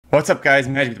What's up, guys?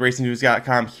 Magic with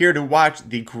RacingNews.com here to watch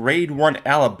the Grade 1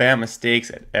 Alabama Stakes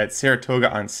at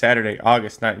Saratoga on Saturday,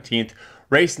 August 19th.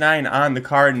 Race 9 on the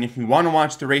card, and if you want to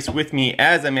watch the race with me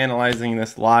as I'm analyzing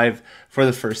this live for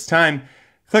the first time,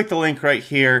 click the link right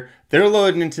here. They're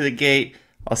loading into the gate.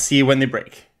 I'll see you when they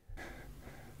break.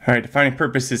 All right, Defining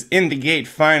Purpose is in the gate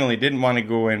finally. Didn't want to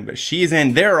go in, but she's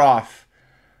in. They're off.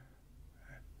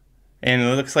 And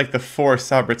it looks like the 4,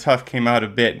 Sabra came out a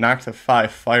bit, knocked the 5,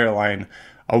 Fireline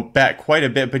back quite a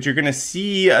bit, but you're going to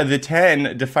see the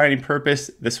 10, Defining Purpose.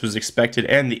 This was expected,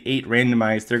 and the 8,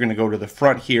 Randomized. They're going to go to the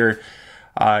front here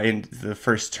in the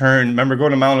first turn. Remember,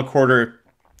 going a mile and a quarter,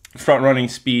 front running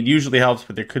speed usually helps,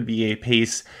 but there could be a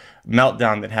pace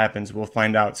meltdown that happens. We'll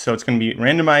find out. So it's going to be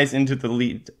Randomized into the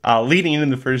lead, leading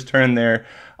into the first turn there.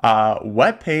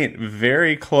 Wet Paint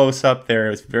very close up there. I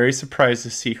was very surprised to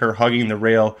see her hugging the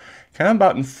rail, kind of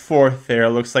about in fourth there. It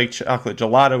looks like Chocolate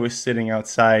Gelato is sitting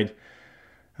outside.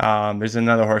 There's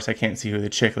another horse. I can't see who the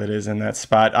Chicklet is in that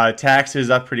spot. Tax is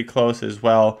up pretty close as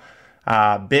well.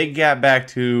 Big gap back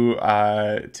to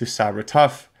Sabra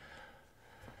Tough.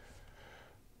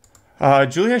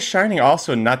 Julia Shining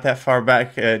also not that far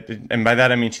back, and by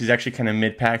that I mean she's actually kind of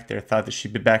mid-pack there. Thought that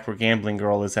she'd be back where Gambling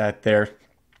Girl is at there.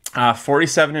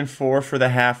 47-4 for the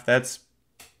half. That's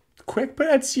quick, but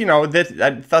that's, you know, that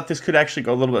I thought this could actually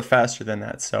go a little bit faster than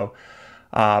that. So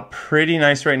pretty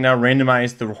nice right now.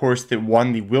 Randomized, the horse that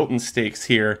won the Wilton Stakes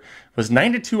here, was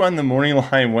 9-2 on the morning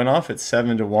line, went off at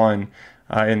 7-1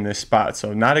 in this spot.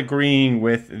 So not agreeing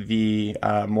with the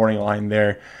morning line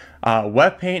there.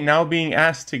 Wet Paint now being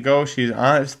asked to go. She's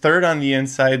on third on the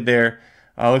inside there.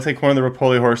 Looks like one of the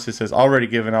Rapoli horses has already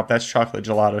given up. That's Chocolate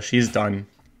Gelato. She's done.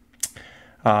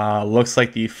 Looks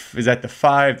like is at the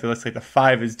 5. It looks like the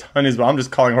 5 is done as well. I'm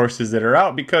just calling horses that are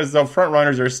out because the front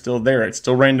runners are still there. It's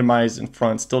still Randomized in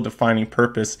front, still Defining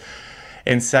Purpose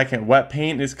in second. Wet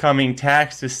Paint is coming.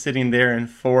 Tax is sitting there in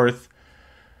fourth.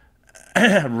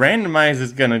 Randomized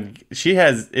is gonna. She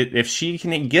has. If she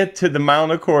can get to the mile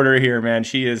and a quarter here, man,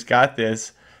 she has got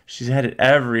this. She's had it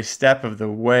every step of the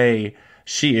way.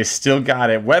 She has still got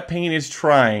it. Wet Paint is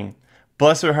trying.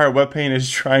 Bless her heart, Wet Paint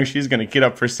is trying. She's going to get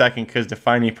up for second because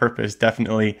Defining Purpose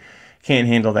definitely can't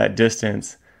handle that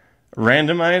distance.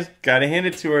 Randomized, got to hand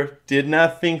it to her. Did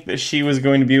not think that she was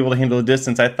going to be able to handle the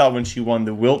distance. I thought when she won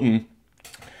the Wilton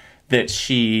that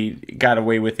she got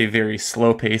away with a very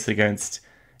slow pace against,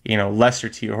 you know, lesser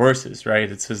tier horses,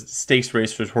 right? It's a stakes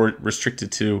race was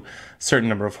restricted to a certain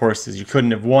number of horses. You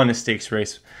couldn't have won a stakes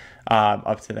race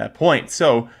up to that point.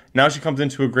 So now she comes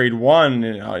into a Grade 1,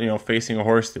 you know, facing a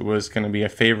horse that was going to be a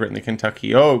favorite in the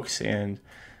Kentucky Oaks. And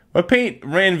Wet Paint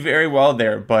ran very well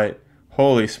there, but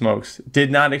holy smokes,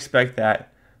 did not expect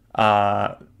that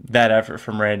that effort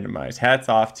from Randomized. Hats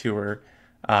off to her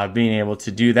being able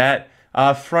to do that.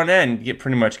 Front end, get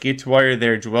pretty much gate to wire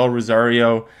there. Joel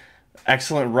Rosario,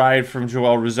 excellent ride from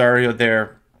Joel Rosario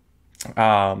there.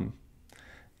 Man,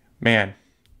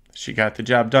 she got the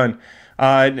job done.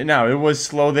 Now, it was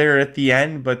slow there at the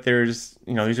end, but there's,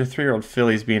 you know, these are 3-year-old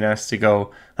fillies being asked to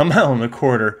go a mile and a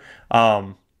quarter.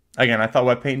 Again, I thought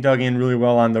Wet Paint dug in really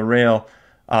well on the rail,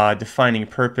 Defining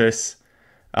Purpose.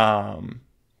 You know,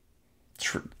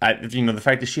 the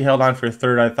fact that she held on for a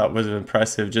third, I thought was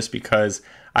impressive just because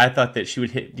I thought that she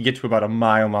would get to about a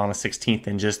mile and a 16th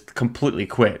and just completely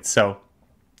quit. So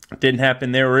it didn't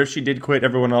happen there, or if she did quit,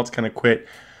 everyone else kind of quit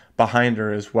behind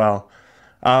her as well.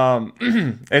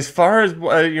 As far as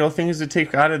you know, things to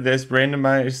take out of this,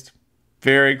 Randomized,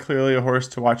 very clearly a horse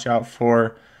to watch out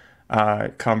for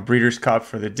come Breeders' Cup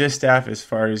for the distaff. As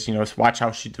far as, you know, watch how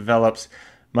she develops.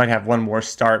 Might have one more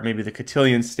start, maybe the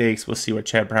Cotillion Stakes. We'll see what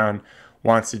Chad Brown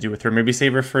wants to do with her. Maybe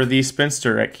save her for the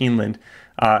Spinster at Keeneland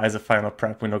as a final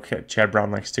prep. We know Chad Brown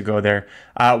likes to go there.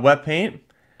 Wet Paint,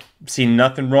 see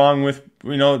nothing wrong with,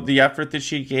 you know, the effort that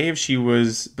she gave. She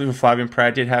was, Flavien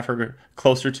Prat did have her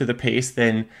closer to the pace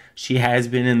than she has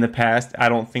been in the past. I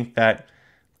don't think that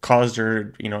caused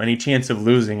her, you know, any chance of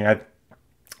losing.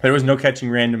 There was no catching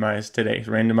Randomized today.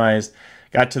 Randomized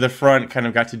got to the front, kind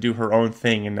of got to do her own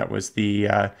thing, and that was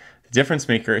the difference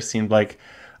maker, it seemed like.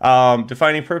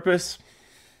 Defining Purpose,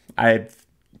 I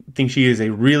think she is a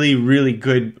really, really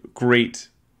good, great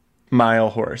mile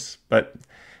horse, but,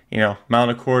 you know, mile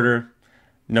and a quarter,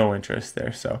 no interest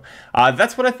there. So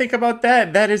that's what I think about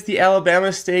that. That is the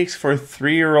Alabama Stakes for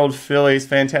 3-year-old fillies.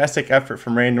 Fantastic effort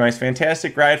from Randomized.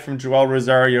 Fantastic ride from Joel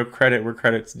Rosario. Credit where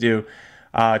credit's due.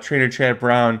 Trainer Chad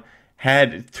Brown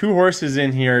had 2 horses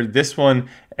in here. This one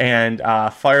and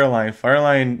Fireline.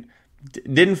 Fireline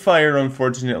didn't fire,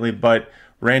 unfortunately, but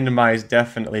Randomized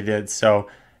definitely did. So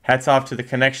Hats off to the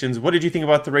connections. What did you think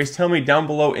about the race? Tell me down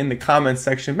below in the comments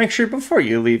section. Make sure before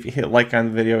you leave, you hit like on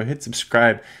the video, hit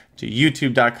subscribe to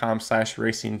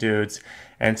youtube.com/racingdudes.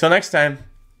 And until next time,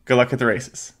 good luck at the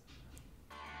races.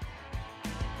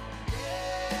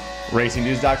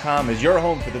 RacingDudes.com is your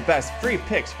home for the best free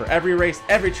picks for every race,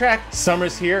 every track.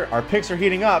 Summer's here, our picks are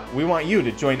heating up. We want you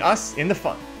to join us in the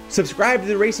fun. Subscribe to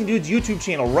the Racing Dudes YouTube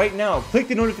channel right now. Click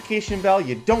the notification bell.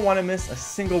 You don't want to miss a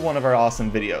single one of our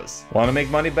awesome videos. Want to make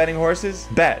money betting horses?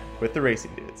 Bet with the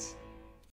Racing Dudes.